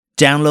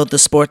Download the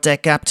Sport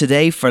Deck app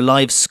today for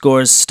live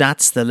scores,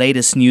 stats, the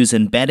latest news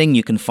in betting.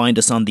 You can find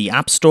us on the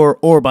App Store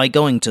or by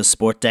going to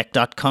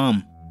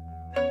sportdeck.com.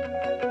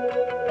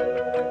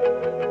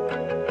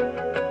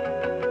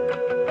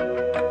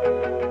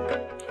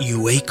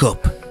 You wake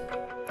up.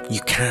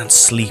 You can't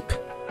sleep.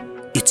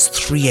 It's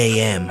 3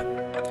 a.m.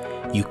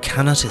 You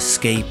cannot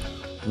escape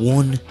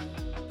one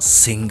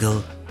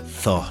single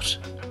thought.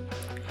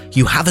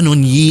 You have an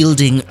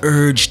unyielding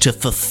urge to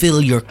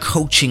fulfill your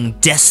coaching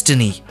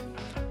destiny.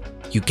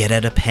 You get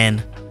out a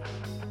pen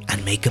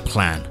and make a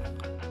plan.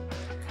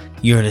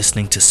 You're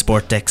listening to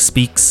Sport Deck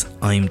Speaks.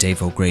 I'm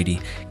Dave O'Grady.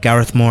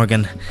 Gareth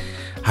Morgan,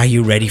 are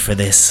you ready for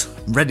this?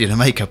 Ready to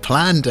make a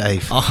plan,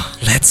 Dave. Oh,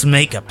 let's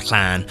make a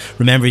plan.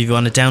 Remember, if you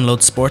want to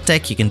download Sport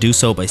Deck, you can do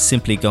so by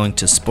simply going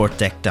to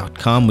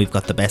sportdeck.com. We've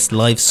got the best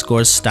live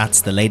scores,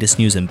 stats, the latest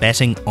news and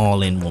betting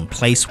all in one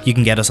place. You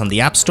can get us on the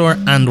App Store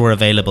and we're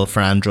available for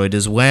Android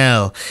as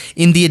well.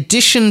 In the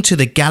addition to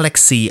the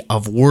galaxy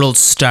of world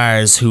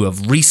stars who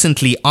have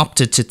recently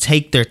opted to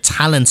take their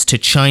talents to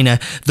China,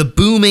 the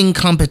booming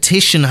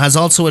competition has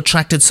also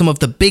attracted some of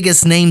the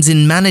biggest names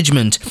in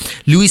management.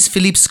 Luis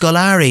Felipe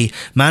Scolari,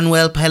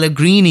 Manuel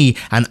Pellegrini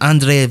and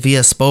Andrea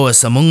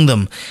Villas-Boas among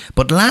them.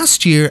 But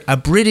last year, a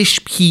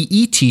British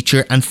PE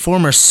teacher and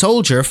former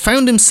soldier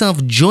found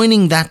himself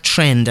joining that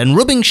trend and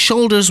rubbing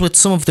shoulders with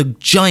some of the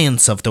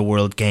giants of the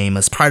world game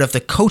as part of the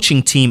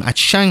coaching team at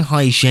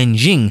Shanghai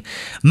Zhenjing.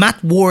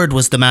 Matt Ward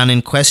was the man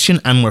in question,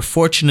 and we're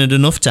fortunate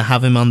enough to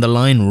have him on the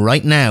line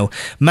right now.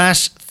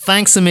 Matt,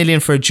 thanks a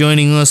million for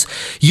joining us.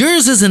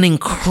 Yours is an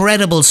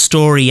incredible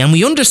story, and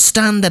we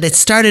understand that it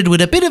started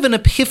with a bit of an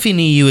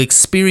epiphany you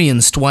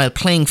experienced while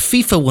playing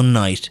FIFA one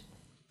night.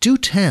 Do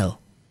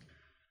tell.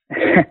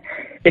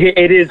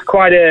 It is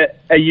quite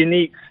a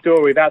unique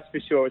story, that's for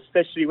sure,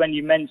 especially when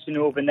you mention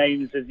all the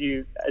names as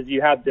you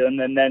have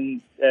done, and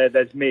then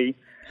there's me.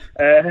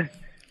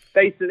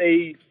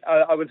 Basically,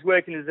 I was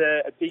working as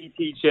a PE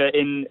teacher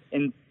in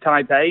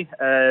Taipei,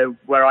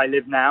 where I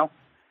live now,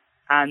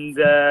 and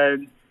I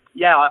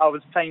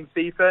was playing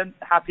FIFA,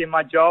 happy in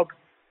my job,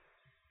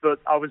 but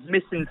I was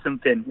missing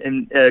something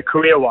in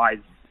career-wise.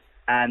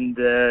 And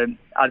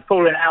I'd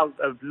fallen out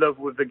of love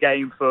with the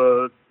game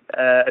for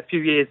a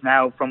few years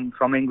now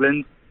from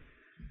England.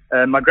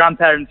 My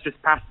grandparents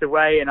just passed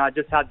away, and I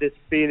just had this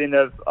feeling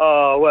of,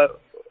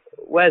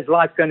 where's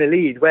life going to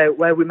lead? Where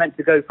are we meant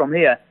to go from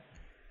here?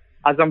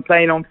 As I'm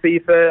playing on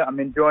FIFA, I'm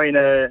enjoying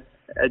a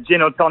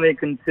gin or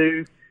tonic and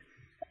two,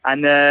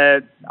 and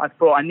I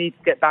thought I need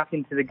to get back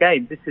into the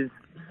game. This is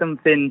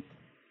something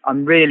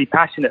I'm really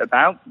passionate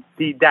about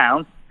deep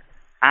down,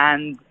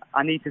 and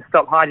I need to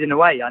stop hiding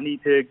away. I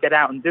need to get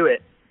out and do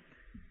it.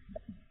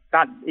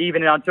 That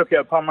evening I took it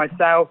upon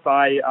myself.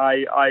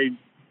 I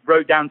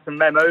wrote down some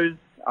memos.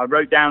 I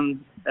wrote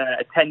down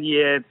a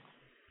 10-year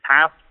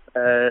path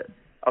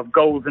of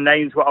goals and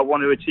aims, what I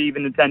want to achieve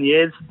in the 10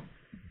 years.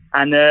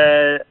 And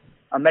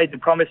I made the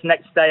promise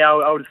next day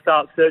I would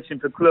start searching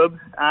for clubs,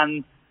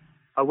 and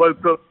I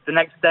woke up the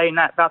next day and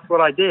that's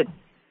what I did.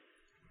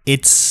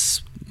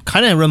 It's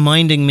kind of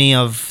reminding me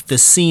of the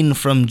scene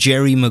from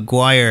Jerry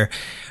Maguire,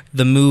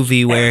 the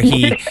movie, where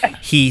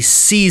he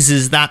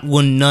seizes that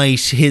one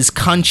night, his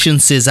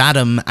conscience is at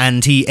him,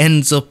 and he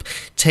ends up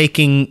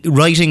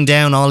writing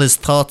down all his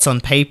thoughts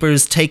on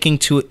papers, taking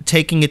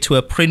it to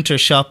a printer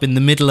shop in the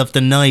middle of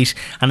the night,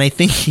 and I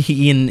think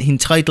he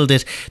entitled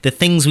it "The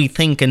Things We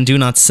Think and Do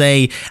Not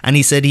Say," and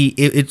he said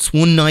it's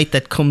one night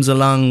that comes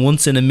along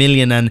once in a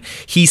million, and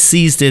he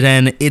seized it,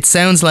 and it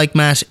sounds like,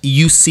 Matt,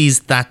 you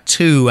seized that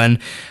too. And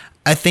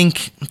I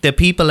think the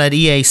people at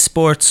EA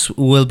Sports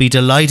will be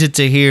delighted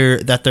to hear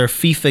that their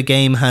FIFA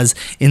game has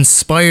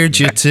inspired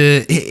you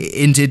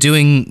into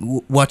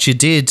doing what you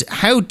did.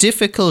 How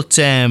difficult,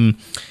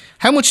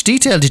 how much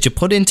detail did you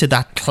put into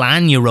that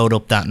plan you wrote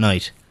up that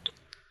night?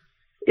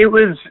 It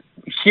was,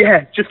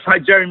 just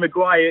like Jerry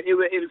Maguire,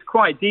 it was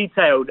quite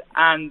detailed.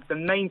 And the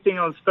main thing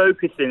I was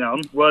focusing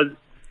on was,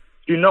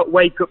 do not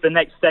wake up the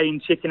next day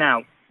and chicken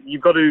out.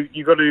 You've got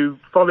to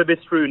follow this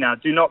through now.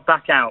 Do not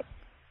back out.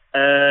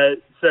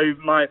 So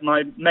my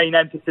main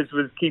emphasis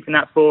was keeping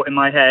that thought in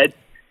my head,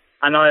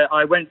 and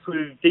I went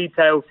through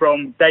detail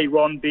from day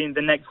one being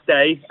the next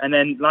day, and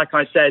then, like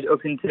I said,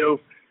 up until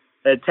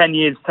 10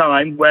 years'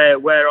 time where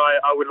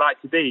I would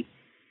like to be.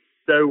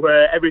 So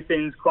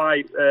everything's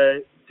quite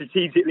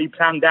strategically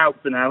planned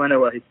out for now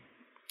anyway.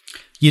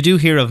 You do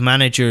hear of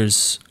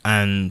managers,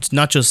 and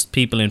not just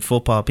people in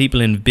football,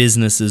 people in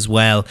business as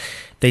well.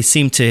 They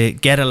seem to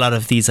get a lot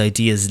of these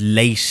ideas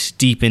late,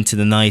 deep into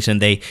the night,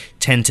 and they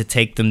tend to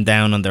take them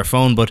down on their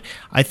phone. But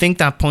I think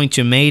that point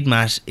you made,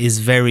 Matt, is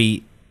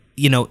very,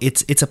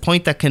 it's a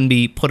point that can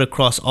be put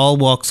across all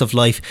walks of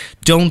life.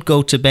 Don't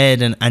go to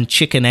bed and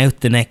chicken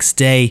out the next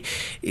day.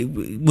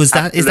 Is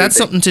that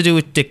something to do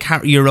with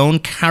your own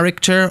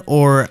character,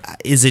 or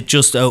is it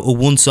just a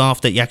once-off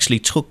that you actually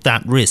took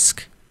that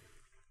risk?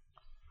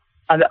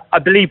 And I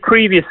believe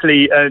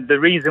previously the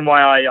reason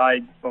why I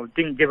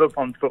didn't give up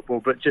on football,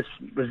 but just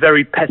was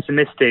very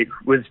pessimistic,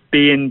 was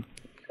being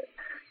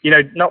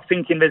not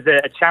thinking there's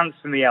a chance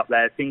for me up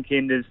there,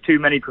 thinking there's too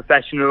many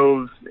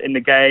professionals in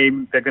the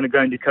game, they're going to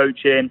go into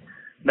coaching,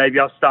 maybe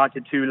I've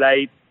started too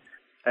late.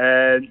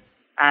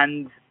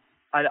 And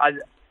I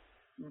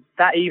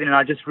that evening,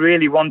 I just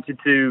really wanted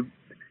to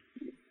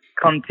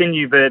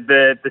continue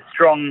the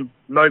strong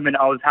moment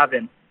I was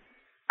having.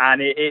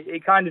 And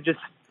it kind of just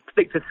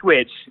flicked a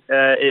switch.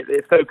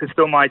 It focused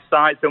on my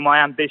sights, on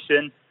my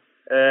ambition,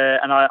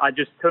 and I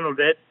just tunneled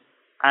it.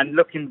 And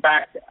looking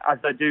back, as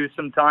I do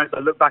sometimes,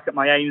 I look back at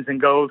my aims and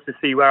goals to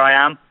see where I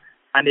am,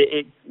 and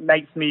it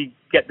makes me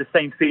get the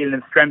same feeling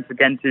of strength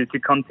again to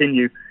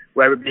continue,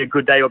 whether it be a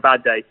good day or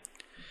bad day.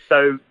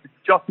 So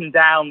jotting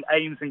down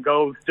aims and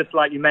goals, just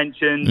like you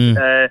mentioned,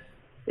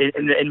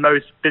 in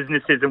most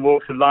businesses and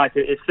walks of life,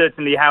 it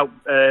certainly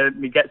helped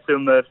me get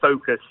some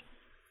focus.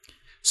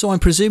 So I'm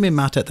presuming,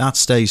 Matt, at that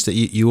stage that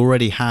you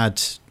already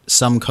had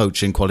some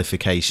coaching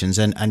qualifications,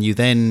 and you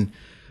then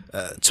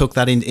took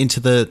that into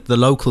the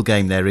local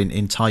game there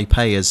in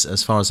Taipei,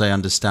 as far as I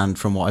understand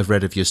from what I've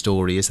read of your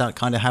story. Is that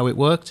kind of how it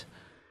worked?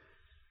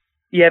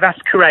 Yeah,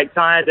 that's correct.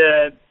 I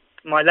had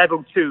my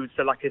level 2,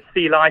 so like a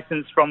C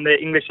license from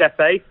the English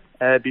FA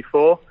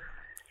before.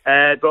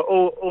 But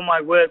all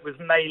my work was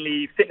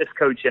mainly fitness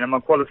coaching. I'm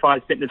a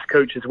qualified fitness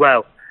coach as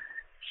well.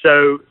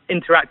 So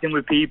interacting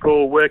with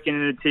people, working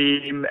in a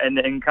team,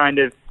 and kind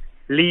of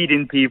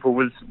leading people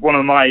is one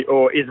of my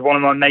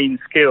main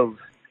skills.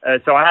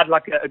 So I had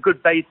like a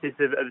good basis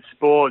of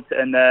sport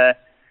and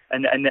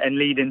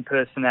leading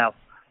personnel.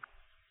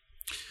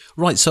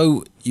 Right.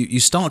 So you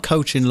start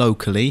coaching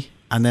locally,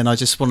 and then I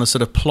just want to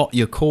sort of plot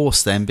your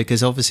course then,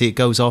 because obviously it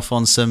goes off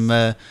on some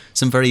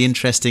very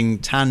interesting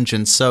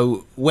tangents.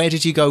 So where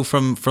did you go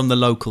from the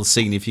local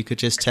scene? If you could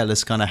just tell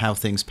us kind of how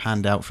things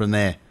panned out from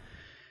there.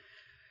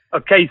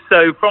 Okay,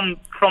 so from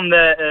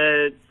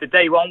the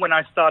day one when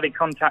I started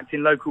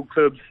contacting local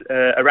clubs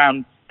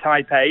around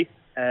Taipei,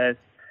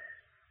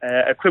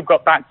 a club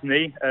got back to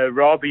me.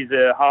 Rob, he's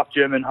a half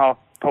German, half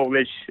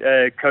Polish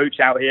coach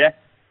out here,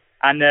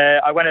 and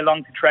I went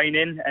along to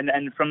training.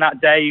 And from that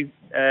day,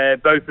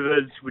 both of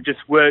us would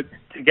just work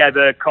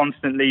together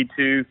constantly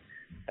to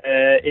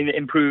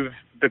improve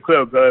the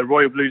club,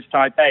 Royal Blues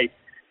Taipei.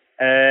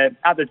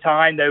 At the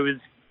time, they was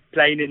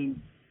playing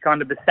in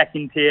kind of the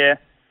second tier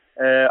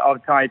of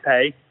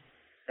Taipei,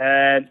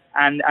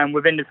 and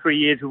within the 3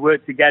 years we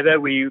worked together,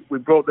 we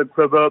brought the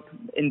club up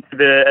into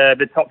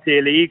the top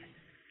tier league.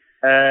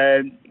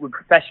 We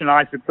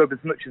professionalised the club as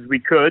much as we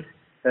could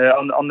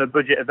on the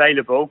budget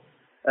available,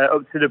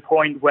 up to the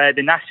point where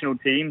the national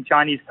team,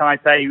 Chinese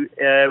Taipei,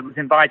 was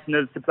inviting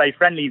us to play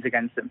friendlies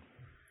against them.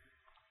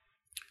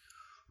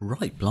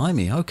 Right,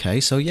 blimey. Okay,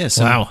 so yes,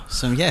 wow.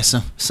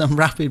 Some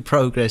rapid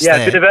progress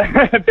there.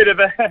 Yeah, a bit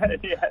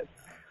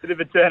of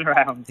a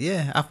turnaround.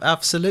 Yeah,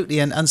 absolutely.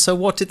 And so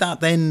what did that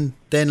then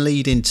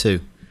lead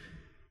into?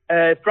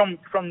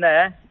 From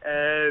there,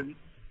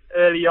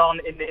 early on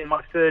in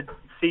my third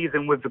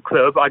season with the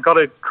club, I got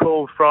a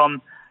call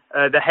from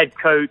the head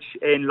coach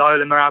in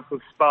Loyola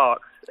Meralco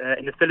Sparks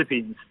in the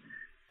Philippines,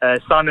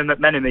 Simon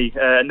McMenemy,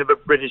 another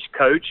British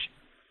coach.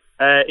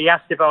 He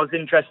asked if I was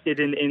interested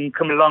in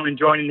coming along and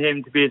joining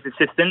him to be his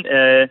assistant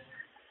at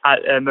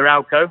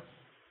Meralco.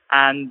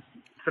 And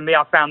for me,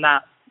 I found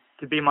that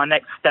to be my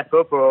next step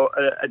up, or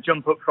a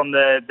jump up from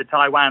the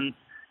Taiwan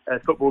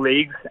football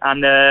leagues.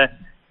 And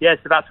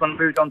so that's when I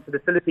moved on to the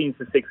Philippines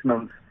for 6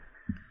 months.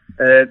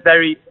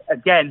 Very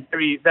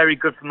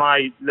good for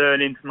my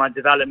learning, for my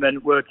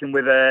development, working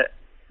with a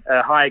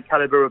high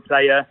caliber of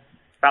player.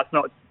 That's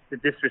not to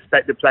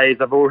disrespect the players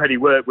I've already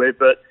worked with,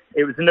 but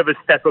it was another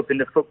step up in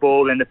the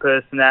football, in the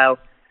personnel,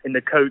 in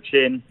the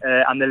coaching,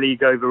 and the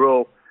league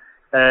overall.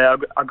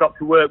 I got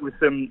to work with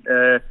some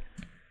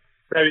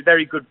very,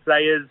 very good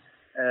players.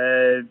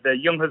 The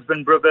Young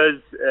Husband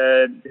brothers,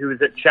 who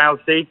was at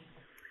Chelsea.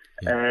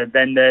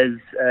 Then there's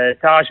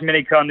Taj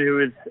Minikon, who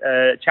was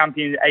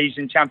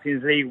Asian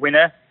Champions League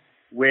winner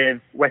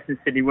with Western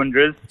Sydney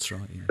Wanderers. That's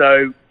right. Yeah.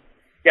 So,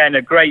 again,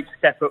 a great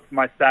step up for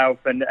myself,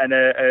 and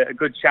a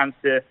good chance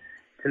to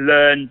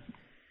learn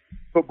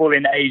football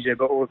in Asia,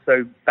 but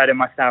also better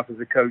myself as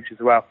a coach as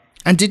well.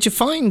 And did you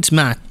find,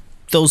 Matt,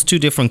 those two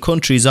different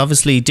countries,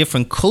 obviously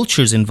different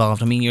cultures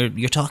involved? I mean,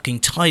 you're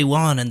talking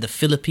Taiwan and the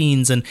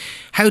Philippines, and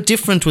how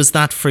different was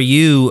that for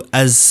you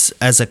as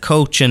a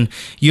coach and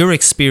your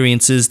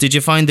experiences? Did you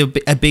find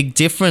a big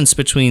difference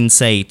between,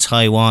 say,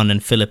 Taiwan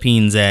and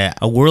Philippines, a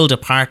world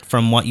apart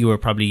from what you were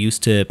probably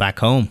used to back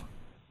home?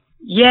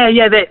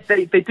 Yeah,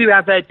 they do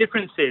have their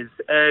differences.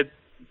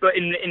 But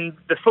in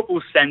the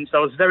football sense, I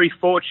was very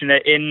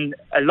fortunate in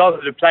a lot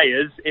of the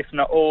players, if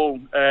not all,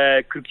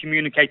 could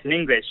communicate in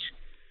English.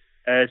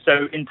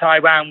 So in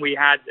Taiwan, we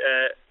had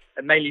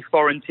a mainly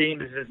foreign team.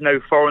 There's no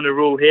foreigner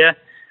rule here.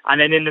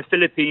 And then in the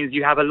Philippines,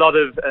 you have a lot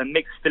of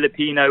mixed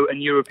Filipino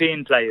and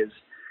European players.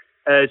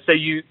 So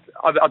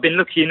I've been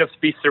lucky enough to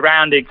be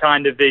surrounded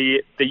kind of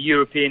the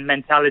European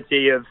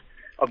mentality of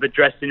the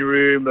dressing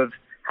room, of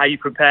how you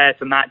prepare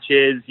for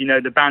matches,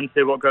 the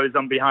banter, what goes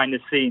on behind the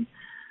scene.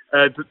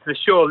 But for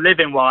sure,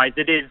 living-wise,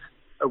 it is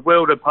a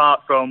world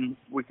apart from,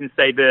 we can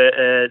say,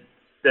 the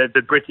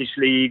the British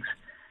leagues,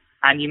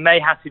 and you may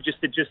have to just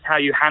adjust how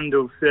you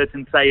handle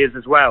certain players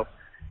as well.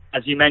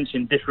 As you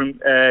mentioned,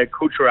 different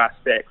cultural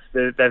aspects.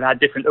 They've had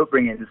different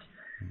upbringings.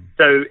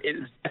 So it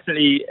was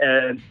definitely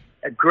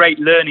a great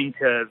learning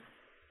curve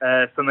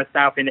for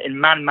myself in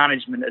man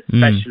management,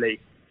 especially.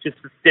 Just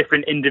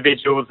different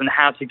individuals and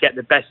how to get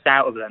the best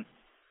out of them.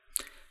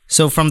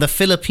 So from the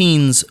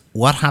Philippines,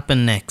 what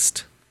happened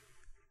next?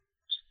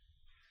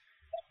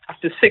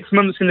 After 6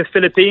 months in the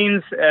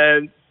Philippines,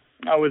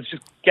 I was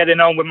just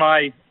getting on with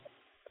my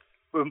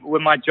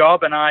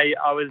job, and I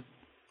was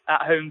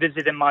at home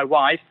visiting my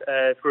wife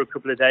for a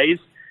couple of days,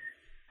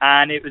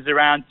 and it was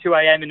around 2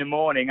 a.m. in the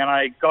morning, and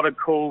I got a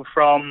call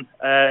from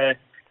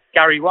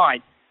Gary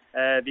White,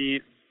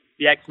 the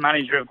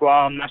ex-manager of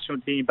Guam, national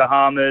team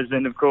Bahamas,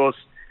 and of course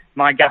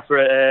my gaffer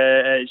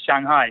at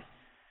Shanghai.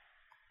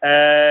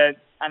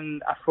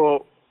 And I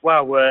thought,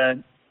 wow,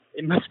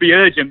 it must be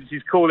urgent because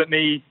he's calling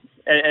me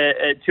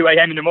at 2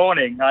 a.m. in the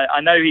morning. I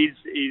know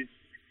he's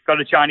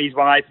got a Chinese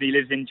wife and he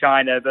lives in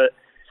China, but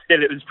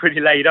still it was pretty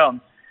late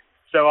on.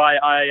 So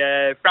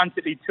I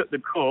frantically took the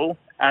call,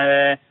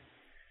 and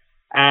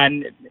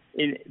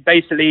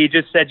basically he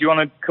just said, "You want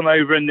to come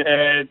over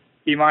and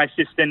be my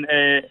assistant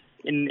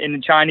in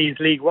the Chinese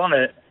League One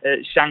at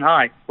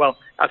Shanghai?" Well,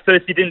 at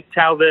first he didn't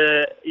tell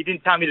me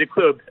the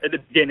club at the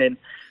beginning,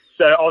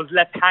 so I was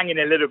left hanging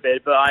a little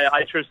bit, but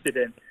I trusted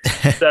him.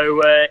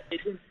 So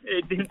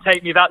it didn't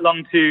take me that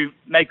long to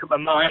make up my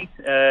mind.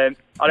 I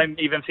don't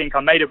even think I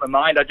made up my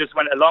mind. I just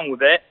went along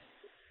with it,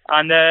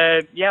 and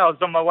I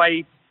was on my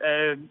way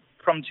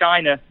from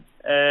China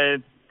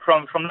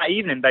from that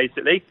evening,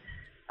 basically.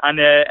 And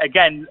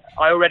again,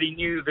 I already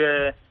knew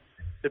the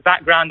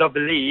background of the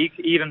league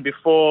even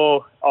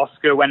before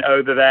Oscar went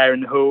over there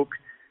and Hulk.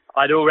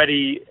 I'd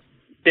already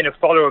been a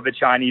follower of the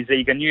Chinese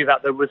league. I knew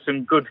that there was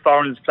some good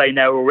foreigners playing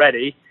there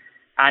already,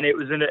 and it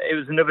was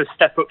another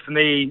step up for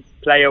me,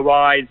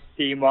 player-wise,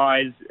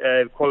 team-wise,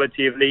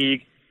 quality of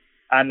league,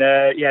 and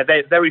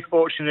very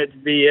fortunate to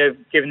be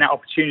given that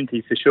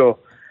opportunity for sure.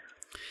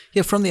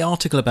 Yeah, from the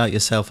article about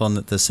yourself on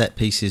the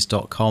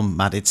setpieces.com,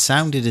 Matt, it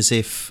sounded as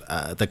if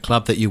the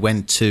club that you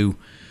went to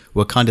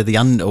were kind of the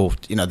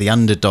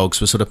underdogs,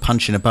 were sort of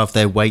punching above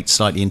their weight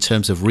slightly in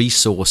terms of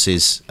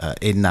resources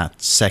in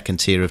that second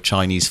tier of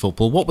Chinese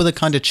football. What were the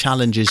kind of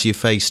challenges you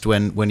faced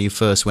when you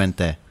first went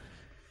there?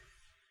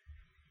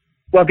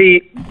 Well,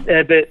 the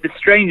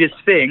strangest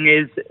thing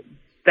is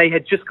they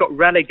had just got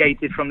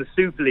relegated from the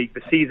Super League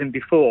the season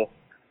before.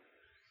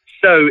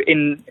 So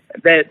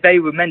they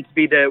were meant to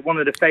be one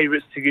of the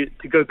favourites to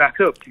go back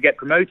up, to get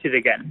promoted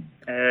again,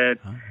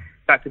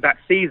 back-to-back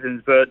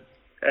seasons. But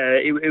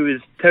it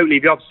was totally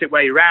the opposite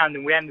way around,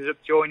 and we ended up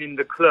joining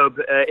the club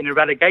in a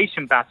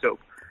relegation battle.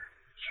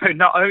 So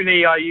not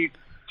only are you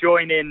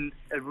joining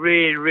a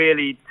really,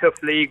 really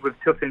tough league with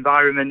tough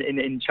environment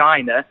in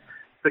China,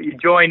 but you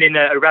join in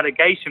a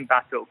relegation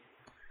battle,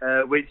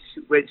 which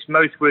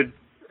most would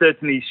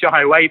certainly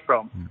shy away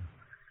from.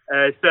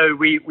 So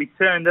we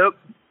turned up.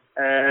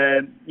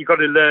 You've got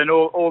to learn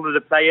all of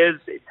the players.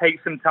 It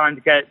takes some time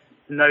to get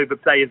to know the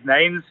players'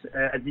 names,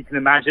 as you can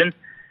imagine.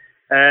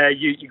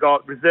 You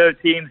got reserve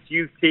teams,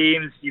 youth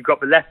teams. You've got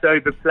the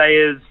leftover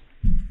players,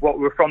 what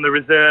were from the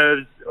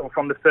reserves or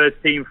from the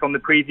first team from the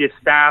previous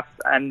staff,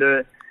 and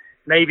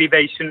maybe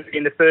they shouldn't be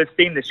in the first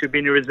team. They should be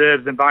in the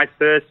reserves, and vice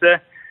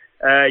versa.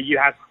 You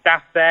have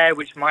staff there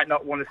which might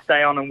not want to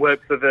stay on and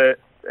work for the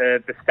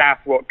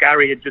staff what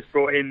Gary had just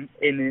brought in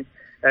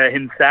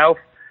himself.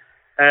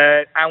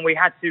 And we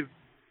had to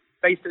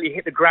basically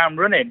hit the ground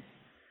running.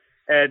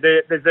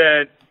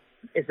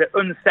 It's an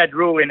unsaid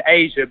rule in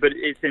Asia, but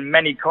it's in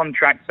many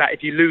contracts that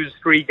if you lose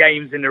 3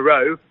 games in a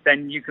row,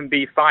 then you can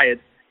be fired,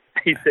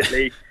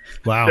 basically.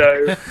 Wow.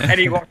 So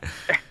anyone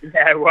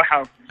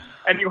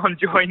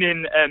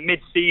joining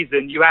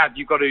mid-season,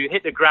 you've got to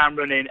hit the ground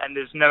running, and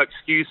there's no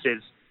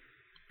excuses.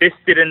 This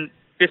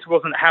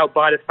wasn't helped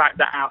by the fact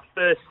that our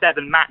first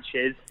 7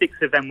 matches,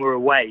 6 of them were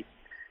away.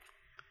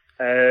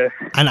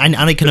 And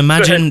I can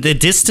imagine the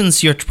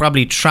distance you're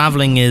probably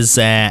traveling is,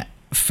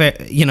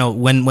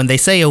 when they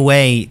say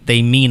away,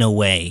 they mean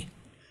away.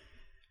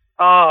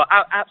 Oh,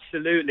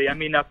 absolutely. I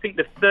mean, I think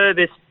the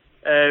furthest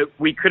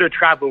we could have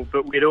travelled,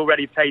 but we'd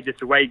already played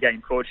this away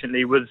game,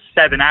 fortunately, was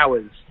 7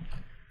 hours.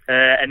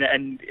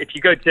 And if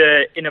you go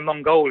to Inner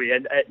Mongolia,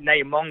 at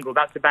Nay Mongol,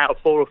 that's about a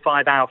 4 or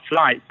 5 hour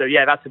flight. So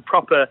yeah, that's a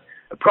proper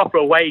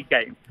away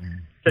game.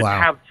 So wow.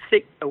 To have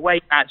 6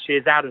 away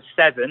matches out of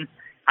 7,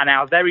 and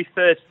our very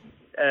first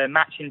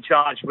match in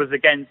charge was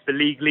against the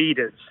league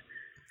leaders.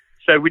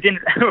 So we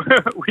didn't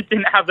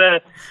have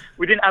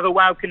a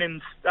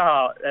welcoming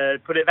start,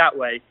 put it that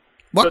way.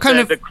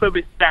 The club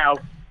itself?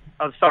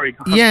 Oh, sorry.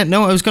 Yeah,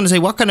 no, I was going to say,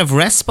 what kind of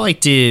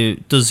respite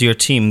does your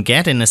team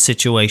get in a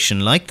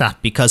situation like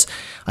that? Because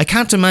I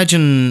can't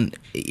imagine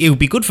it would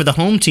be good for the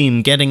home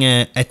team getting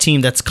a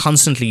team that's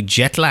constantly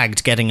jet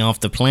lagged getting off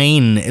the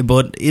plane.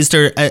 But is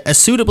there a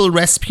suitable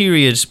rest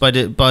period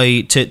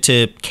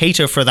to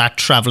cater for that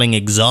travelling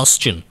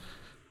exhaustion?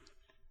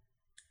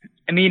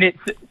 I mean, it's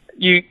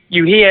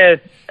you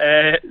hear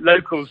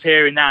locals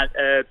here in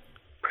that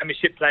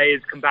Premiership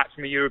players come back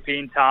from a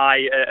European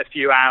tie a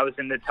few hours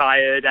and they're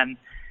tired, and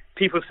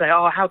people say,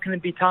 "Oh, how can they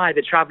be tired?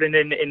 They're travelling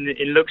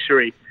in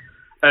luxury."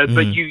 But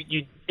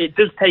it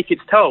does take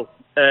its toll,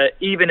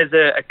 even as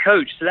a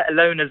coach, let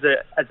alone as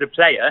a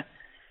player.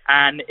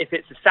 And if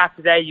it's a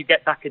Saturday, you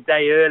get back a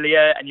day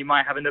earlier, and you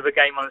might have another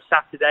game on a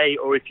Saturday,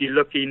 or if you're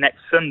lucky,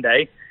 next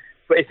Sunday.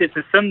 But if it's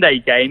a Sunday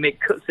game,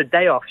 it cuts a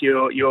day off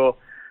your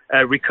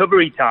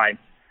recovery time.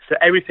 So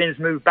everything's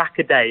moved back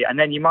a day, and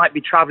then you might be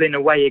travelling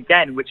away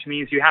again, which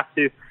means you have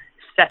to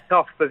set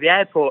off for the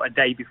airport a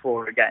day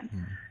before again.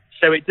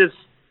 So it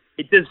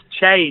does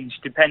change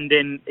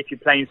depending if you're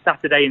playing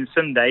Saturday and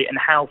Sunday and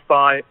how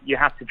far you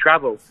have to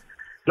travel.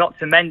 Not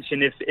to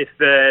mention if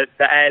the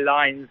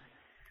airlines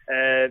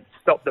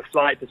stop the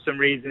flight for some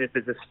reason, if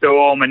there's a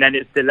storm and then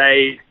it's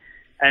delayed.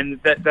 And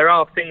there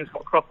are things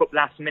that crop up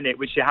last minute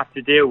which you have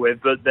to deal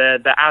with, but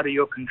they're out of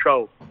your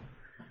control.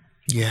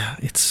 Yeah,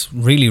 it's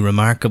really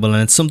remarkable,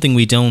 and it's something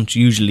we don't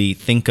usually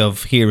think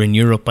of here in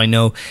Europe. I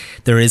know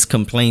there is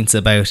complaints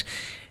about,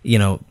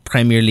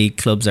 Premier League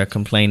clubs are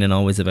complaining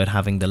always about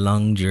having the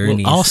long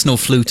journeys. Well, Arsenal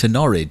flew to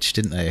Norwich,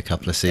 didn't they, a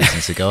couple of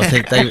seasons ago? I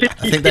think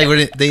they were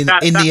in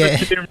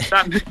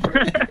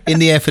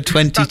the air for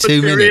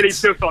 22 minutes. Really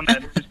tough on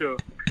them, for sure.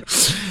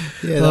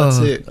 Yeah, that's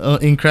it. Oh,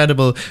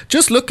 incredible.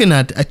 Just looking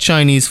at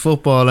Chinese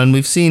football, and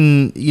we've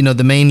seen,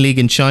 the main league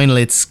in China,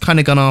 it's kind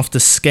of gone off the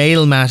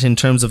scale, Matt, in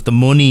terms of the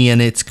money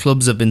and its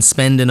clubs have been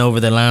spending over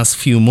the last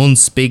few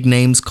months, big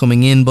names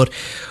coming in. But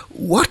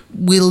what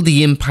will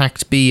the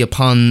impact be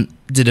upon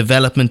the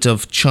development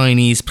of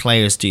Chinese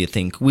players, do you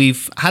think?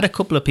 We've had a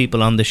couple of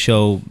people on the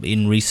show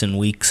in recent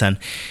weeks, and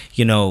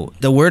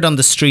the word on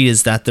the street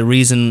is that the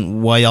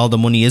reason why all the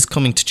money is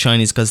coming to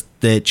China is because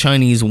the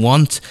Chinese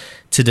want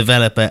to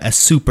develop a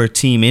super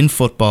team in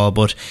football.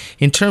 But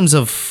in terms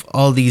of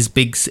all these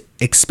big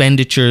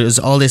expenditures,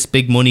 all this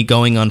big money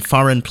going on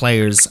foreign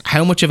players,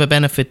 how much of a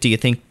benefit do you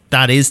think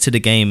that is to the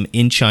game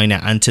in China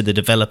and to the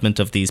development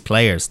of these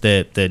players,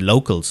 the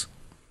locals?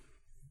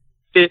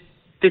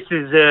 This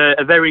is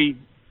a very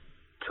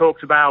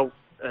talked about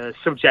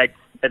subject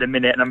at the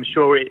minute, and I'm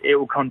sure it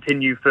will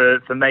continue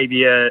for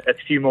maybe a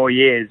few more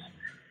years.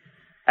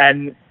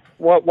 And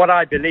what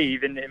I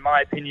believe, and in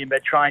my opinion,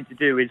 they're trying to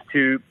do is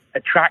to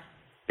attract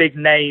big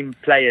name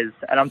players,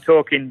 and I'm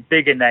talking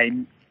bigger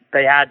name.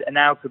 They had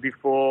Anelka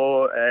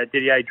before,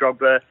 Didier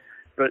Drogba,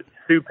 but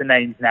super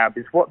names now,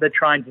 because what they're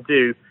trying to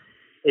do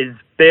is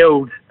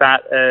build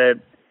that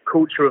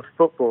culture of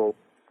football.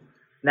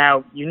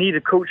 Now, you need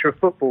a culture of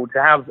football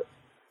to have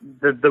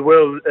the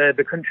world,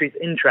 the country's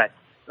interests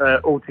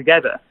all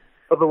together.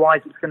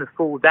 Otherwise, it's going to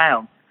fall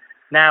down.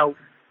 Now,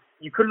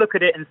 you could look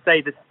at it and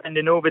say they're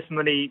spending all this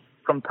money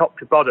from top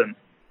to bottom.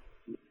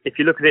 If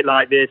you look at it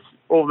like this,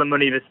 all the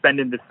money they're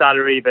spending, the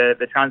salary,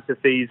 the transfer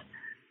fees,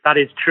 that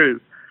is true.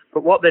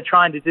 But what they're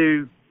trying to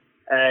do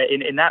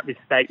in that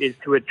respect is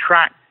to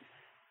attract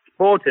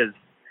supporters.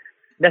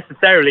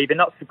 Necessarily, they're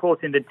not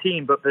supporting the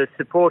team, but they're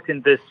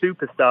supporting the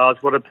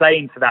superstars what are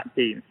playing for that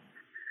team.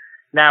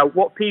 Now,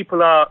 what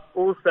people are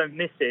also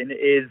missing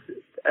is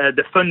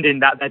the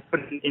funding that they're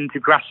putting into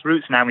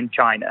grassroots now in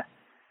China.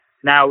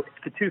 Now,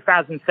 for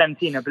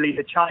 2017, I believe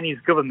the Chinese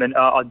government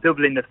are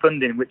doubling the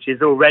funding, which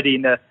is already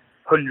in the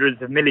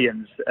hundreds of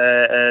millions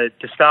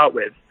to start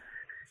with.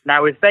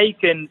 Now, if they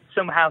can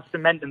somehow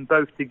cement them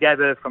both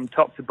together from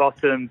top to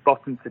bottom,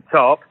 bottom to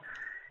top,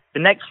 the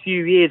next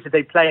few years, if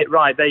they play it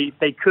right,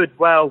 they could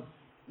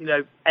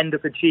end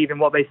up achieving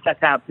what they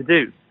set out to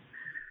do.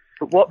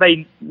 But what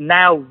they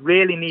now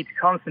really need to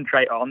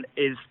concentrate on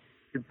is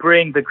to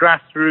bring the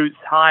grassroots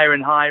higher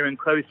and higher and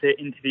closer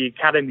into the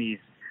academies.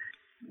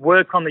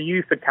 Work on the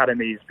youth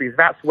academies, because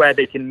that's where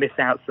they can miss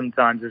out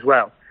sometimes as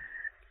well.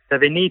 So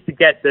they need to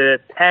get the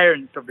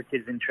parents of the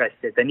kids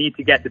interested. They need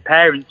to get the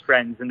parents'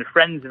 friends and the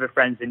friends of the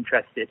friends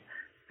interested.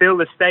 Fill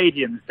the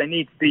stadiums. They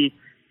need to be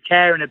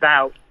caring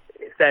about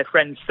if their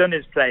friend's son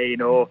is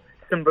playing or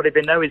somebody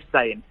they know is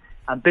playing,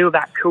 and build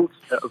that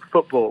culture of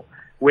football,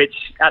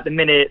 which at the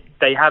minute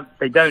they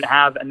don't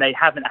have and they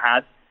haven't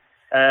had,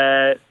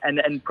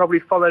 and probably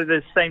follow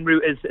the same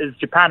route as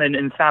Japan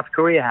and South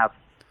Korea have.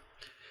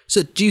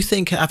 So do you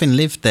think, having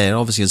lived there,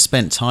 obviously, and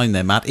spent time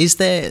there, Matt, is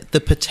there the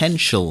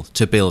potential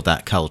to build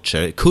that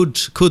culture?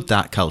 Could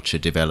that culture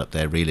develop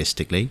there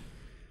realistically?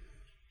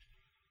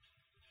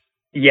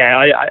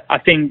 Yeah, I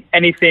think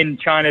anything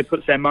China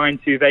puts their mind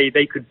to,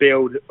 they could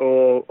build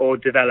or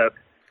develop.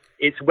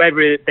 It's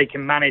whether they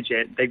can manage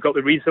it. They've got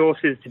the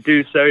resources to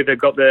do so. They've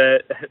got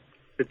the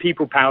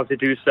people power to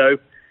do so.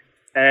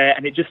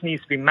 And it just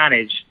needs to be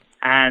managed.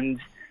 And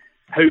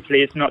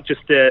hopefully it's not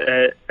just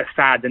a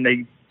fad and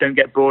they don't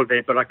get bored of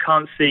it. But I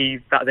can't see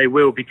that they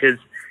will, because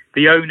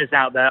the owners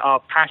out there are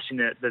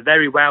passionate. They're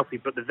very wealthy,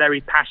 but they're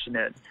very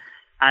passionate.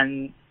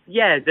 And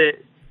yeah,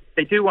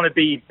 they do want to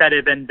be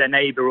better than their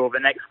neighbour or the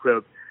next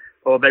club.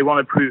 Or they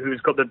want to prove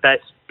who's got the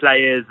best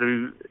players,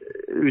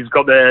 who's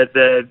got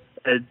the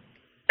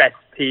best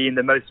team,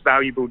 the most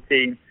valuable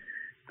team.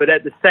 But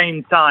at the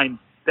same time,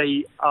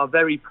 they are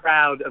very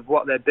proud of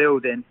what they're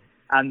building,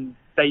 and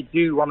they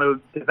do want to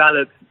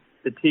develop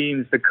the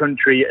teams, the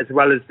country, as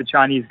well as the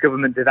Chinese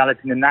government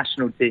developing the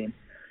national team.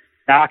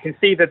 Now, I can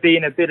see there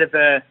being a bit of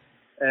a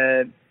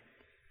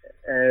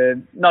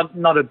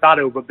not a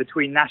battle, but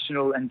between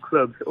national and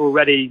clubs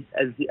already.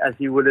 As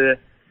you would have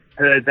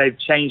heard, they've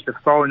changed the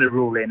foreigner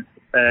ruling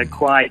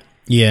quite.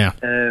 Yeah.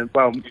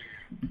 Well,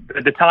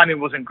 the timing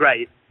wasn't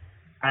great,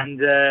 and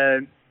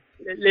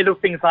little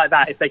things like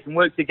that. If they can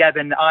work together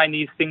and iron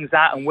these things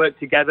out and work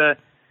together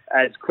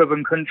as club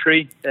and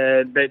country,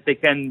 they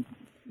can.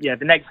 Yeah,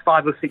 the next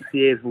 5 or 6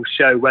 years will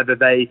show whether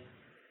they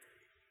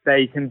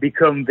can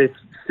become this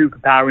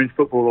superpower in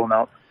football or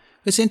not.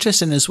 It's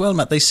interesting as well,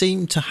 Matt. They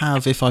seem to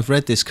have, if I've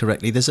read this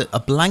correctly, there's a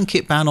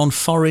blanket ban on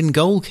foreign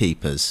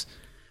goalkeepers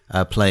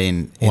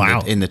playing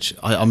in the.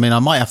 I mean, I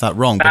might have that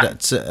wrong,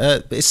 but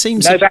it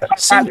seems. No,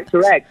 that's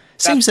correct.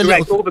 Seems that's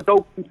correct. little. All the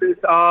goalkeepers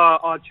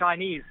are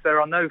Chinese. There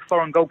are no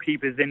foreign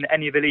goalkeepers in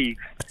any of the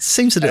leagues. It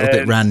seems a little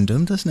bit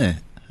random, doesn't it?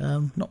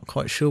 Not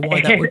quite sure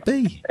why that would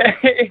be.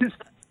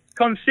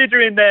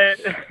 Considering they're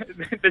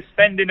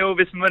spending all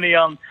this money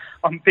on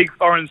big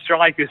foreign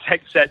strikers,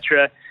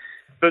 etc.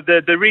 But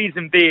the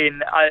reason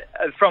being,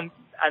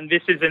 and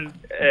this isn't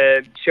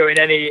showing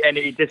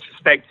any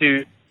disrespect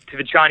to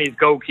the Chinese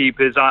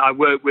goalkeepers. I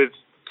work with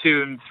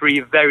 2 and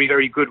 3 very,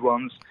 very good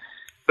ones.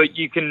 But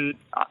you can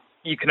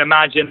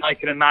imagine, I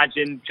can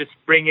imagine just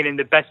bringing in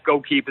the best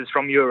goalkeepers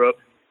from Europe,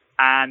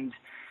 and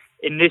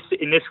in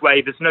this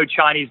way, there's no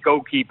Chinese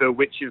goalkeeper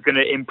which is going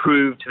to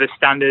improve to the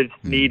standard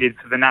needed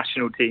for the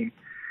national team.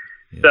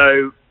 Yeah.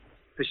 So,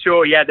 for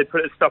sure, they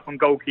put a stop on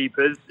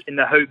goalkeepers in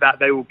the hope that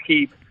they will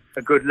keep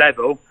a good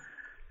level.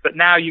 But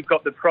now you've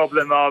got the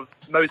problem of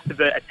most of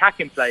the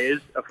attacking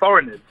players are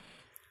foreigners.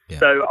 Yeah.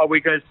 So are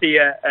we going to see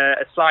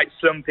a slight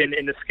slump in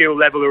the skill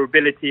level or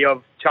ability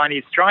of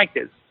Chinese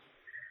strikers?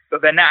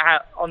 But then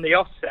that, on the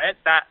offset,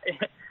 that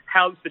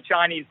helps the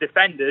Chinese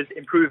defenders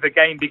improve the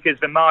game because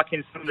they're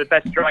marking some of the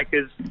best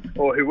strikers,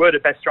 or who were the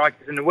best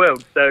strikers in the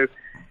world. So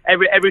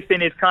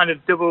everything is kind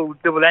of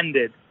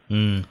double-ended.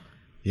 Mm.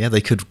 Yeah,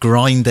 they could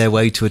grind their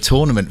way to a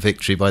tournament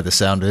victory by the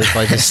sound of it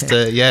by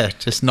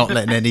just not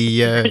letting any.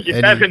 You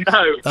never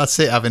know. That's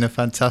it, having a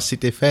fantastic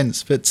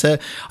defence. But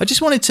I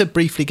just wanted to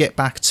briefly get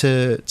back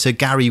to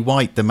Gary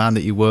White, the man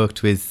that you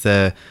worked with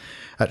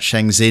at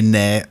Shenzhen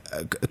there.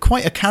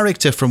 Quite a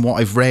character from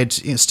what I've read.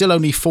 Still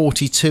only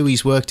 42.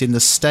 He's worked in the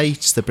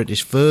States, the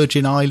British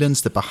Virgin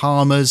Islands, the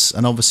Bahamas,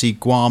 and obviously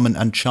Guam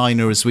and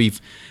China, as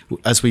we've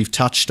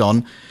touched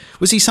on.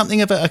 Was he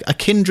something of a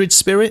kindred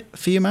spirit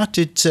for you, Matt?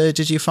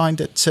 Did you find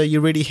that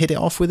you really hit it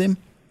off with him?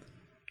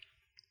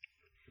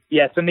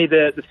 Yeah, for me,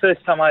 the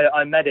first time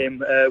I met him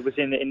was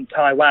in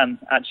Taiwan,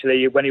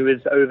 actually, when he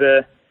was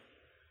over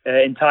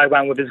in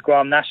Taiwan with his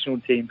Guam national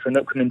team for an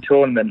upcoming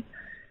tournament.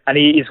 And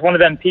he's one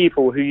of them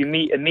people who you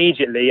meet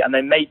immediately and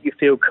they make you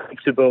feel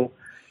comfortable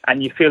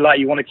and you feel like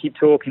you want to keep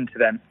talking to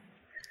them.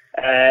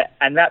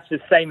 And that's the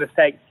same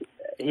effect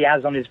he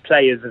has on his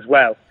players as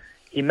well.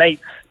 He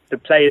makes the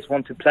players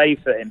want to play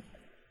for him.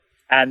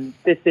 And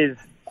this is,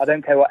 I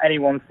don't care what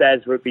anyone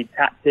says, whether it be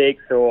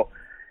tactics or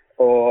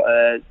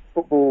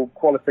football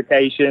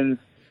qualifications,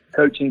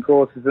 coaching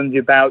courses under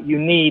your belt, you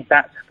need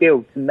that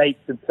skill to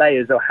make the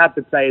players or have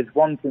the players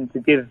wanting to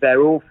give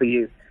their all for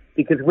you.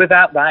 Because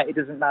without that, it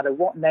doesn't matter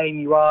what name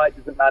you are, it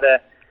doesn't matter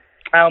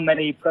how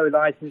many pro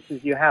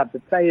licenses you have, the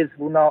players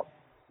will not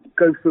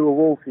go through a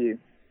wall for you.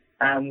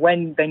 And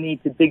when they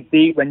need to dig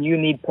deep, when you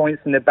need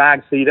points in the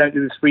bag so you don't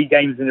lose 3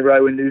 games in a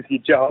row and lose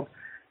your job,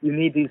 you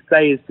need these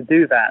players to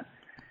do that.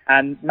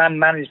 And man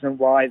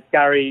management-wise,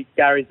 Gary's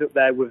up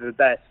there with the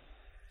best.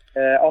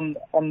 On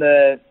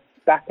the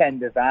back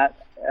end of that,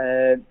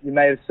 you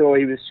may have saw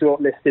he was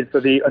shortlisted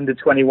for the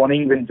under-21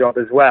 England job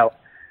as well.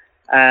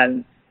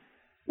 And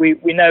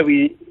we know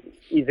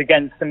he's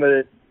against some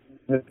of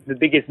the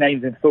biggest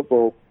names in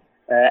football,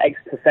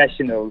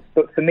 ex-professionals.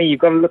 But for me,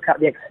 you've got to look at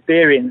the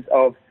experience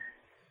of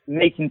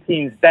making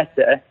teams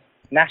better,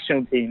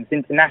 national teams,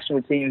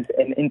 international teams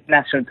in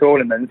international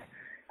tournaments,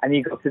 and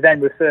you've got to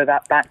then refer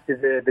that back to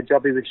the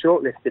job he was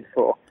shortlisted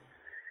for.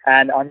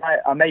 And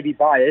I may be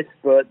biased,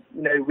 but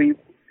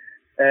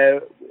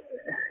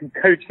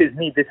coaches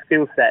need this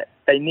skill set.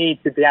 They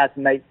need to be able to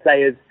make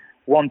players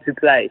want to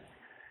play.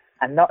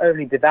 And not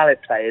only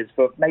develop players,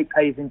 but make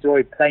players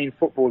enjoy playing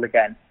football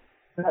again.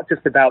 It's not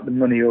just about the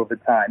money all the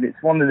time.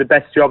 It's one of the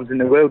best jobs in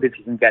the world if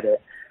you can get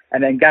it.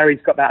 And then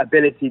Gary's got that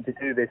ability to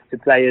do this to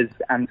players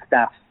and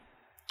staff.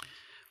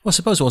 Well, I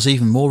suppose what's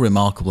even more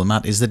remarkable,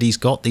 Matt, is that he's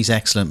got these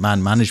excellent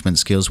man management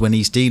skills when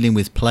he's dealing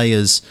with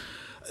players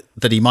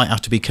that he might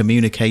have to be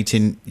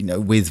communicating,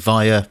 with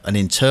via an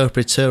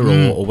interpreter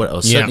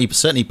or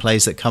certainly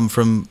players that come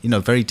from,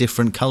 very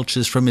different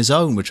cultures from his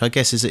own, which I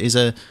guess is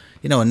a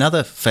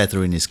another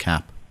feather in his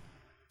cap.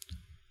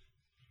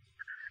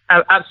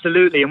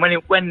 Absolutely. And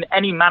when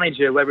any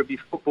manager, whether it be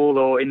football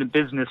or in the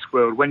business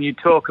world, when you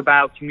talk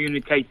about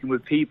communicating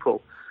with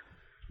people,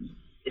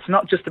 it's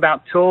not just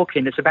about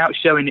talking, it's about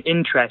showing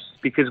interest,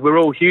 because we're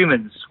all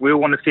humans. We all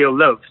want to feel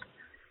loved.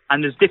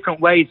 And there's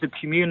different ways of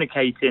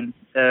communicating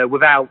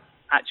without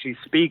actually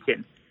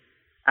speaking.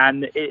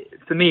 And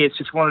for me, it's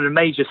just one of the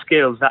major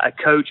skills that a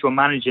coach or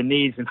manager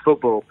needs in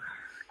football.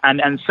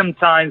 And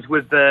sometimes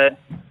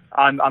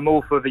I'm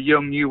all for the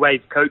young new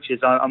wave coaches.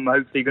 I'm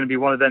hopefully going to be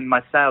one of them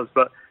myself.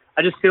 But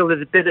I just feel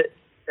there's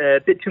a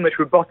bit too much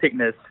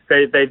roboticness.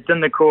 They've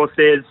done the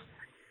courses,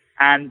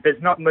 and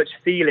there's not much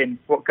feeling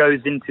what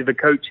goes into the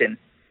coaching.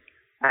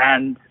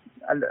 And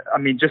I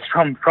mean, just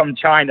from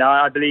China,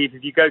 I believe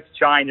if you go to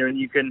China and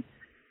you can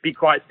be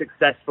quite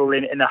successful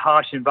in a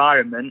harsh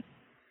environment,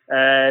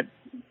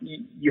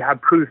 you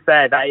have proof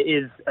there that it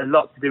is a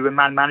lot to do with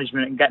man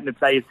management and getting the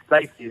players to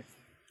play for you.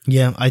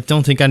 Yeah, I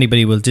don't think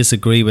anybody will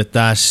disagree with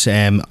that.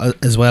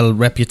 As well,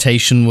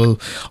 reputation will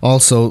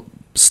also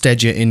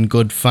stead you in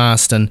good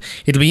fast, and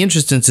it'll be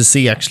interesting to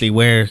see actually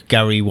where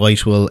Gary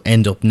White will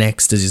end up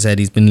next. As you said,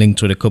 he's been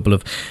linked with a couple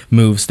of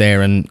moves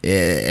there, and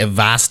a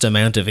vast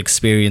amount of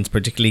experience,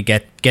 particularly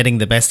getting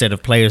the best out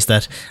of players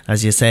that,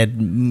 as you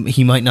said,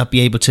 he might not be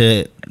able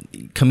to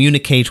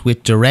communicate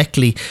with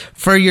directly.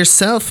 For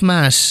yourself,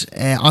 Matt,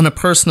 on a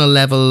personal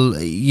level,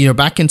 you're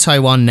back in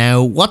Taiwan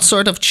now. What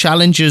sort of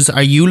challenges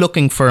are you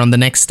looking for on the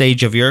next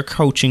stage of your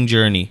coaching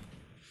journey?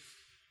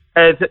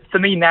 For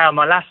me now,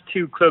 my last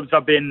two clubs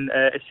I've been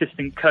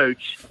assistant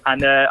coach,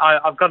 and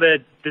I've got a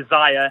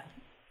desire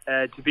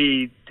to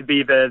be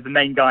the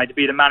main guy, to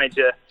be the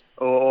manager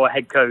or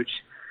head coach.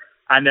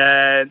 And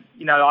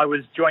I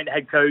was joint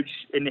head coach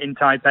in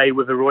Taipei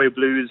with the Royal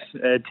Blues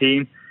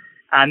team,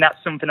 and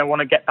that's something I want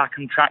to get back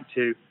on track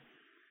to.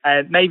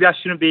 Maybe I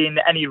shouldn't be in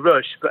any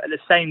rush, but at the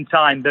same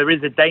time, there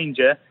is a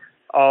danger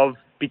of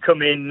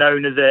becoming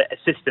known as an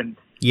assistant.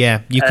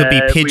 Yeah, you could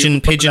be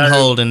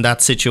pigeonholed in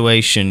that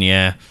situation,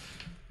 yeah.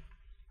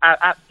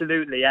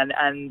 Absolutely, and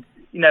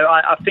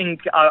I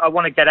think I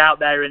want to get out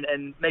there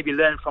and maybe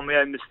learn from my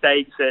own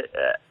mistakes at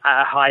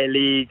a higher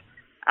league,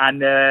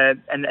 and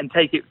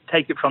take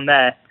it from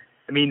there.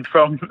 I mean,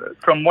 from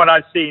what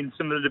I've seen,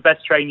 some of the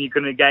best training you're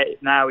going to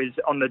get now is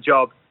on the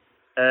job,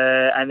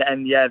 and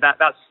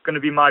that's going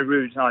to be my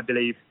route, I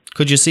believe.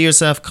 Could you see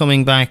yourself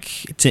coming back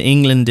to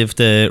England if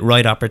the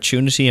right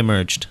opportunity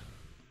emerged?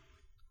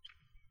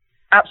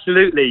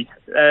 Absolutely.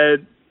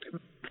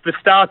 For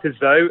starters,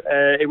 though,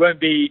 it won't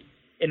be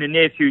in the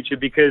near future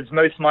because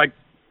most of my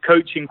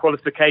coaching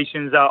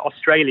qualifications are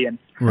Australian.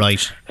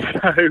 Right.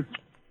 So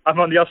I'm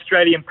on the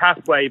Australian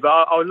pathway, but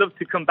I would love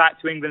to come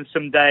back to England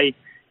someday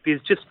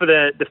because just for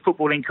the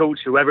footballing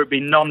culture, whether it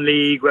be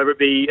non-league, whether it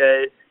be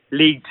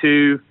League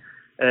Two,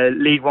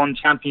 League One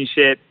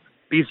Championship,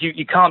 because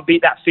you can't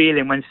beat that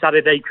feeling when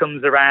Saturday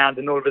comes around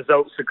and all the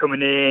results are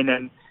coming in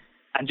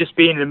and just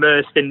being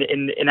immersed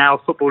in our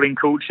footballing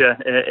culture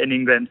in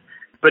England.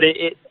 But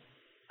it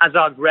as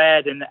I've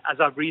read and as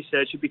I've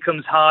researched, it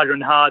becomes harder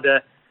and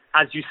harder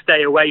as you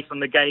stay away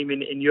from the game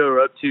in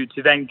Europe to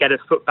then get a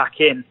foot back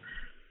in.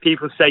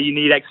 People say you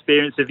need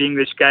experience of the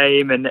English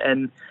game, and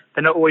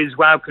they're not always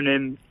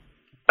welcoming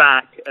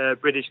back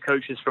British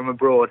coaches from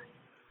abroad.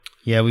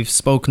 Yeah, we've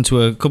spoken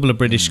to a couple of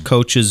British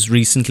coaches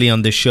recently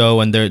on the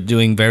show, and they're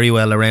doing very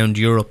well around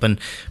Europe and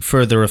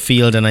further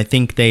afield, and I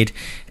think they'd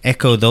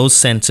echo those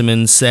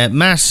sentiments.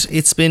 Matt,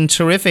 it's been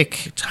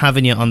terrific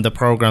having you on the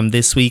programme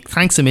this week.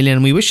 Thanks a million,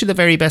 and we wish you the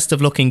very best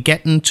of luck in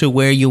getting to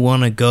where you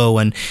want to go,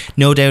 and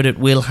no doubt it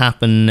will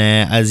happen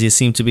as you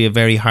seem to be a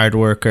very hard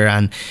worker,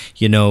 and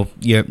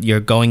you're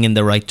going in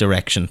the right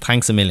direction.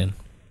 Thanks a million.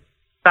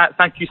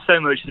 Thank you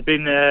so much. It's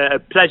been a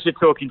pleasure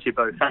talking to you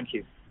both. Thank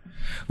you.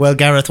 Well,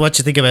 Gareth, what do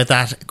you think about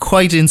that?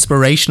 Quite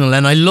inspirational,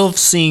 and I love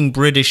seeing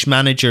British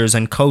managers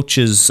and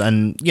coaches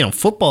and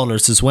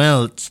footballers as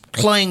well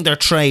plying their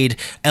trade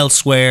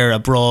elsewhere,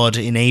 abroad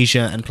in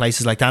Asia and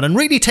places like that, and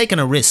really taking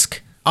a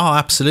risk. Oh,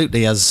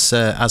 absolutely. As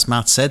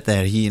Matt said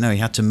there, he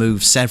had to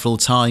move several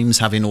times,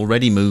 having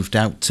already moved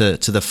out to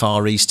the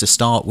Far East to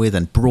start with,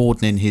 and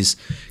broadening his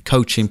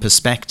coaching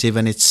perspective.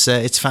 And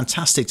it's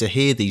fantastic to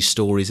hear these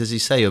stories, as you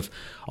say, of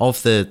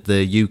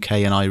the UK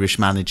and Irish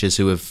managers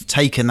who have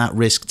taken that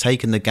risk,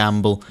 taken the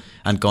gamble,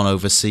 and gone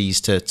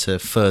overseas to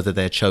further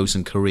their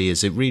chosen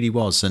careers. It really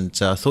was. And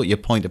I thought your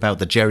point about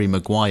the Jerry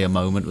Maguire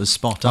moment was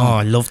spot on. Oh,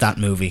 I love that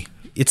movie.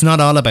 It's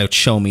not all about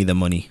show me the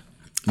money.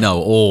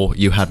 No, or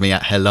you had me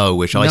at hello,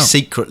 which I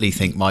secretly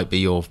think might be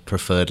your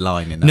preferred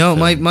line in that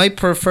film. My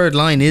preferred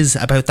line is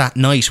about that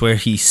night where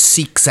he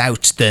seeks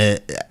out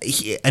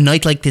a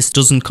night like this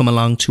doesn't come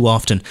along too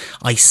often.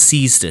 I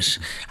seized it.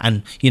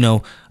 And,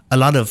 a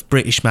lot of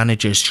British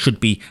managers should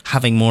be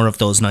having more of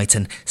those nights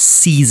and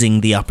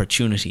seizing the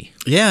opportunity.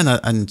 Yeah,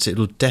 and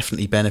it'll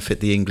definitely benefit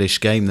the English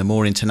game. The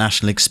more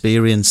international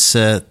experience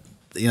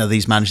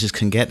these managers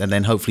can get, and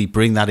then hopefully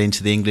bring that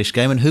into the English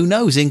game. And who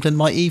knows, England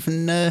might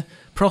even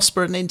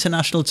prosper an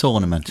international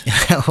tournament.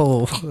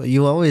 Oh,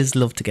 you always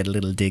love to get a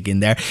little dig in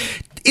there.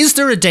 Is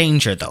there a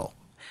danger, though,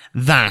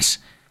 that,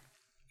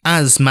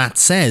 as Matt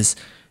says,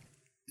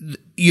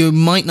 you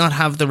might not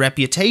have the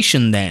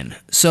reputation then?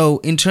 So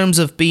in terms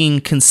of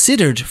being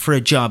considered for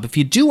a job, if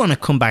you do want to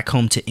come back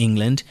home to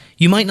England,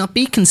 you might not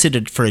be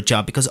considered for a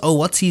job because,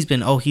 he's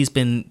been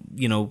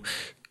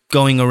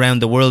going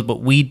around the world,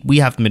 but we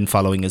haven't been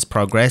following his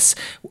progress.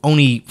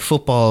 Only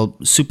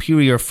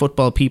superior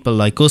football people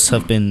like us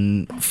have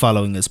been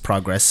following his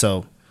progress.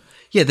 So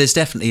yeah, there's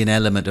definitely an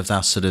element of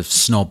that sort of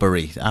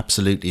snobbery.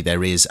 Absolutely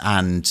there is.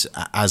 And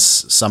as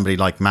somebody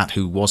like Matt,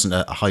 who wasn't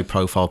a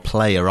high-profile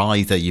player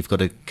either, you've got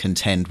to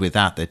contend with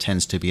that. There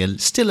tends to be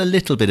still a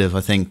little bit of,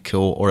 I think,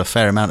 or a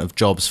fair amount of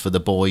jobs for the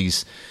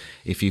boys.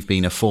 If you've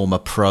been a former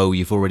pro,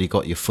 you've already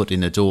got your foot in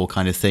the door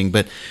kind of thing.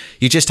 But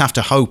you just have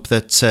to hope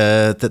that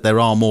that there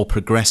are more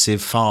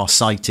progressive,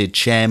 far-sighted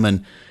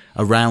chairmen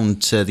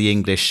around the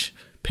English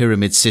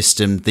pyramid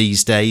system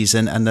these days,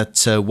 and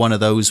that one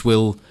of those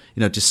will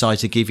decide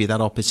to give you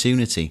that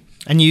opportunity.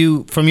 And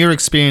you, from your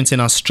experience in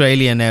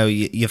Australia now,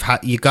 you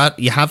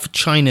have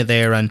China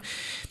there and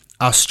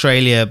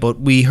Australia, but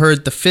we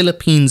heard the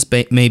Philippines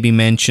maybe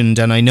mentioned,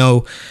 and I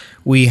know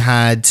we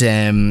had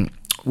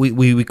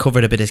we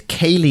covered a bit of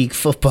K-League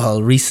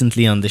football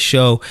recently on the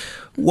show.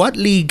 What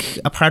league,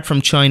 apart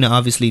from China,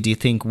 obviously, do you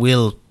think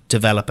will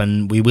develop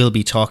and we will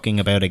be talking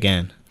about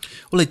again?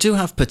 Well, they do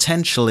have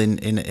potential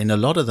in a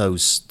lot of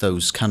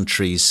those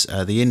countries.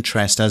 The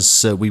interest,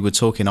 as we were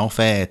talking off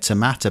air to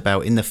Matt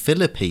about, in the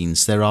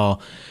Philippines, there are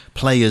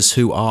players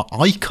who are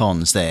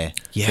icons there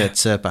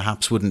that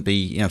perhaps wouldn't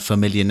be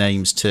familiar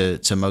names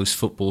to most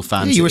football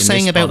fans. Yeah, you were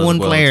saying about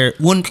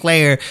one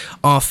player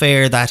off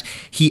air that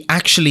he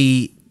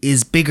actually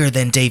is bigger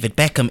than David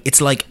Beckham. It's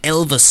like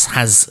Elvis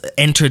has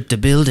entered the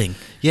building.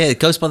 Yeah, it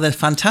goes by the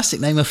fantastic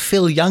name of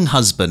Phil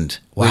Younghusband.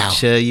 Wow.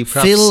 Which, you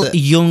perhaps, Phil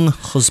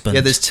Younghusband. Yeah,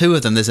 there's two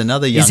of them. There's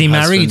another young husband.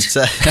 Is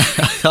he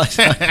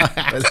married?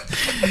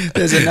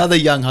 There's another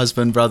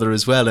Younghusband brother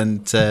as well,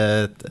 and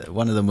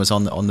one of them was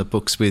on the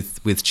books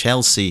with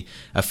Chelsea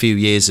a few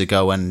years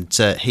ago, and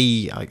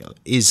he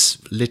is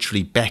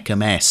literally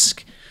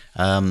Beckham-esque.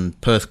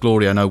 Perth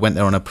Glory, I know, went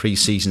there on a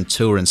pre-season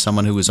tour, and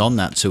someone who was on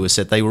that tour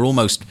said they were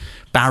almost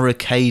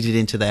barricaded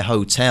into their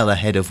hotel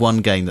ahead of one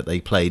game that they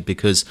played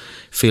because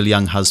Phil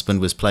Younghusband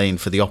was playing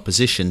for the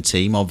opposition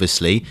team,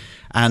 obviously,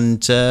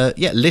 and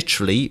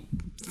literally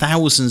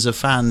thousands of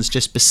fans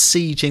just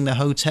besieging the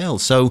hotel.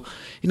 So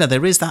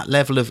there is that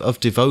level of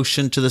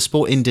devotion to the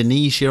sport.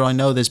 Indonesia, I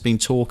know there's been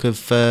talk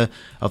of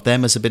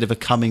them as a bit of a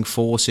coming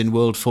force in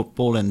world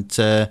football, and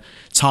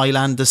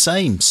Thailand the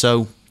same.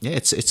 So yeah,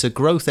 it's a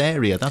growth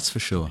area, that's for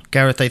sure.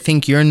 Gareth, I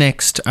think your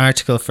next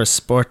article for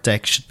Sport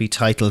Deck should be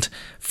titled,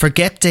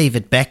 "Forget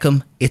David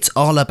Beckham, it's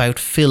all about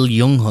Phil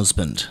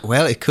Younghusband."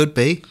 Well, it could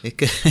be. It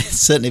could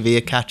certainly be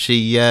a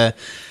catchy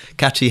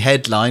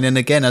headline. And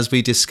again, as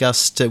we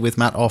discussed with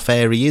Matt off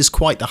air, he is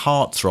quite the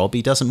heartthrob.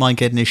 He doesn't mind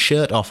getting his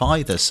shirt off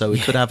either, so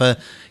it could have a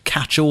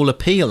catch-all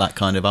appeal, that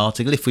kind of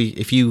article, if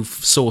you've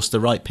sourced the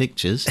right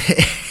pictures.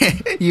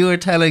 You were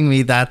telling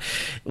me that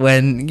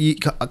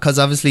because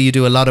obviously you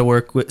do a lot of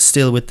work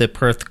still with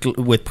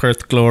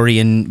Perth Glory,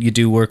 and you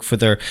do work for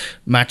their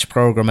match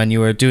program, and you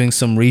were doing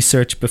some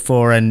research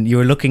before, and you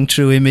were looking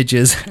through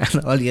images,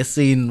 and all you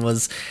seen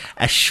was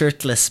a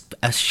shirtless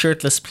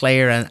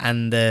player,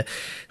 and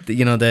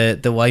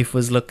the wife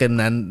was looking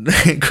and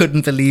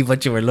couldn't believe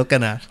what you were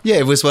looking at. Yeah,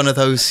 it was one of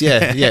those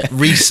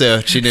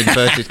research in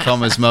inverted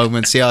commas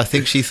moments. Yeah, I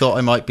think she thought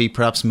I might be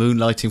perhaps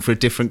moonlighting for a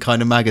different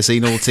kind of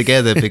magazine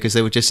altogether, because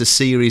there were just a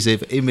series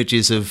of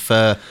images of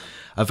a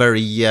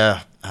very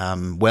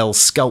well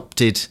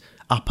sculpted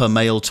upper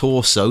male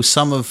torso,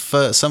 some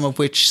of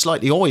which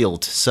slightly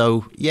oiled.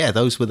 So yeah,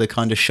 those were the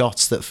kind of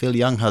shots that Phil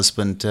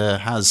Younghusband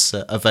has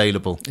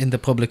available in the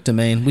public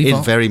domain.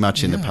 Very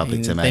much in the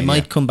public domain. They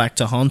might come back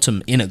to haunt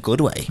him in a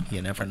good way.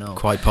 You never know.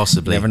 Quite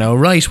possibly. You never know.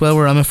 Right. Well,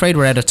 I'm afraid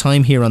we're out of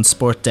time here on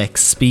Sport Deck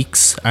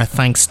Speaks. Our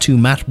thanks to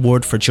Matt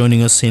Ward for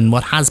joining us in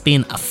what has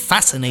been a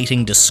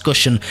fascinating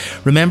discussion.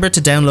 Remember to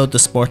download the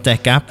Sport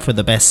Deck app for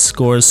the best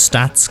scores,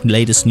 stats,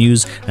 latest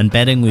news and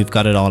betting. We've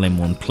got it all in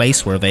one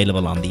place. We're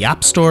available on the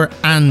App Store,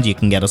 and you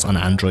can get us on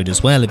Android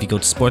as well. If you go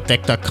to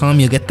sportdeck.com,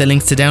 you'll get the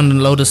links to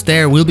download us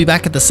there. We'll be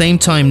back at the same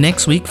time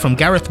next week. From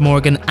Gareth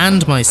Morgan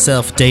and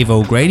myself, Dave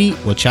O'Grady,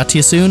 we'll chat to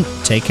you soon.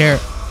 Take care.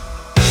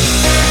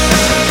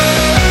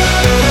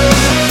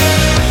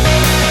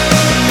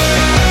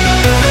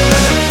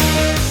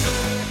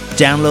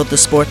 Download the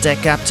Sport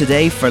Deck app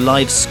today for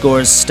live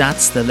scores,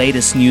 stats, the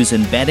latest news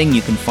and betting.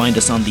 You can find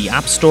us on the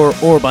App Store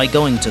or by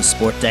going to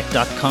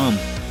sportdeck.com.